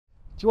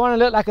Do you want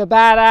to look like a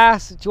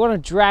badass? Do you want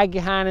to drag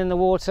your hand in the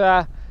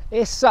water?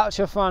 It's such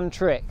a fun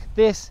trick.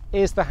 This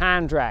is the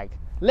hand drag.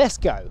 Let's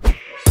go.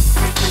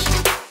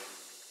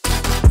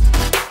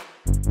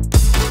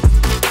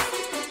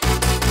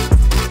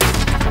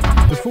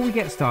 Before we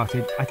get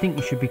started, I think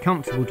you should be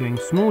comfortable doing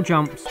small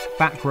jumps,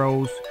 back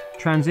rolls,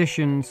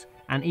 transitions,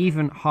 and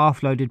even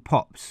half-loaded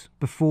pops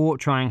before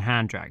trying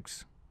hand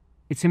drags.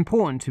 It's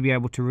important to be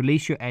able to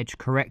release your edge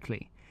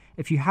correctly.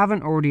 If you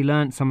haven't already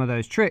learned some of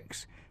those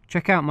tricks,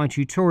 check out my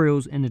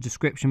tutorials in the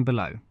description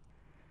below.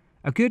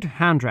 A good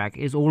hand drag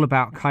is all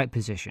about kite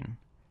position.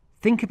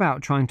 Think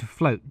about trying to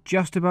float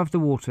just above the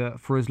water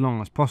for as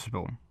long as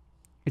possible.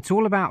 It's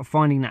all about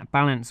finding that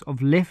balance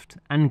of lift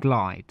and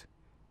glide.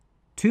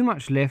 Too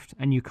much lift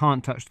and you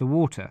can't touch the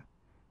water.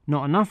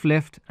 Not enough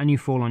lift and you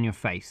fall on your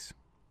face.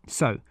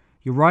 So,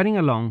 you're riding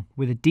along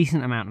with a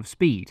decent amount of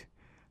speed.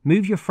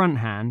 Move your front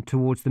hand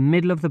towards the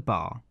middle of the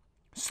bar,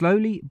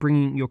 slowly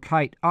bringing your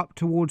kite up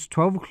towards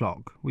 12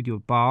 o'clock with your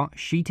bar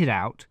sheeted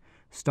out.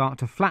 Start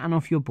to flatten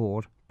off your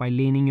board by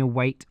leaning your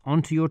weight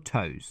onto your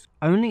toes.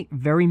 Only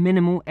very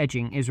minimal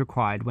edging is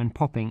required when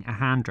popping a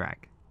hand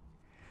drag.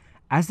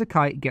 As the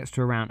kite gets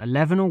to around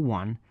 11 or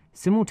 1,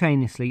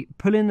 simultaneously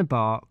pull in the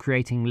bar,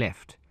 creating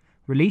lift.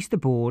 Release the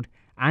board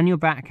and your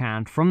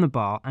backhand from the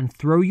bar and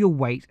throw your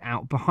weight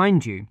out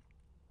behind you.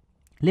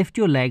 Lift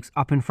your legs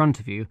up in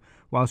front of you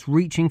whilst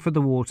reaching for the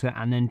water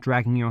and then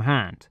dragging your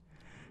hand.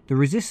 The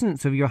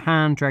resistance of your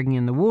hand dragging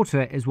in the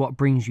water is what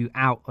brings you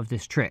out of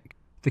this trick.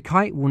 The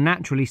kite will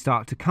naturally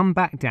start to come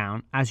back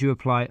down as you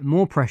apply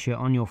more pressure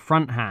on your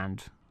front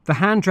hand. The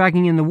hand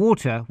dragging in the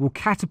water will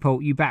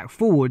catapult you back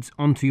forwards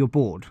onto your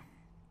board.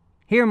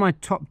 Here are my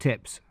top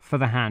tips for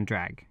the hand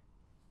drag.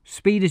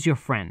 Speed is your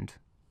friend.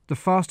 The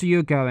faster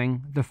you're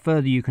going, the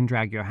further you can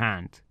drag your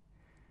hand.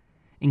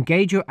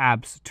 Engage your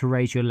abs to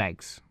raise your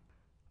legs.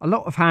 A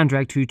lot of hand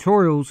drag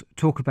tutorials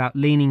talk about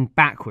leaning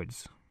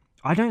backwards.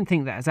 I don't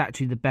think that is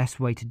actually the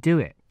best way to do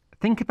it.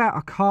 Think about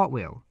a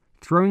cartwheel,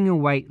 throwing your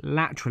weight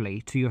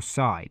laterally to your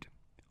side.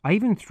 I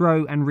even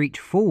throw and reach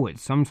forward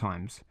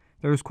sometimes.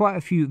 There is quite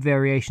a few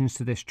variations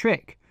to this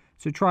trick,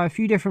 so try a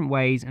few different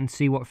ways and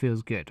see what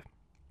feels good.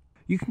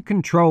 You can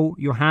control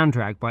your hand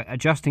drag by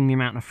adjusting the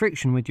amount of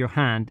friction with your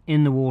hand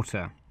in the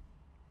water.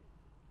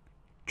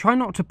 Try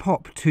not to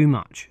pop too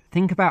much.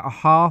 Think about a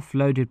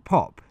half-loaded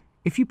pop.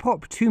 If you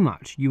pop too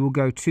much, you will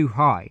go too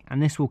high,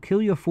 and this will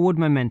kill your forward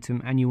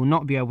momentum and you will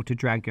not be able to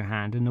drag your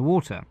hand in the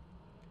water.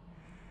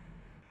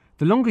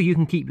 The longer you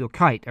can keep your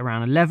kite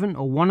around 11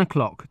 or 1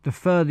 o'clock, the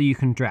further you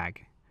can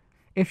drag.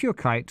 If your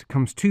kite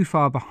comes too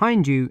far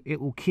behind you, it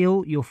will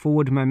kill your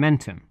forward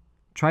momentum.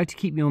 Try to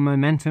keep your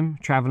momentum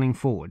travelling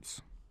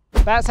forwards.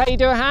 That's how you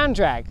do a hand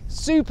drag.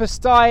 Super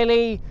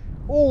styly,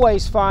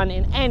 always fun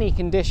in any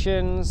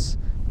conditions.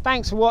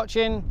 Thanks for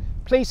watching.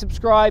 Please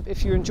subscribe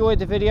if you enjoyed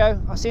the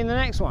video. I'll see you in the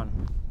next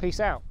one. Peace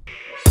out.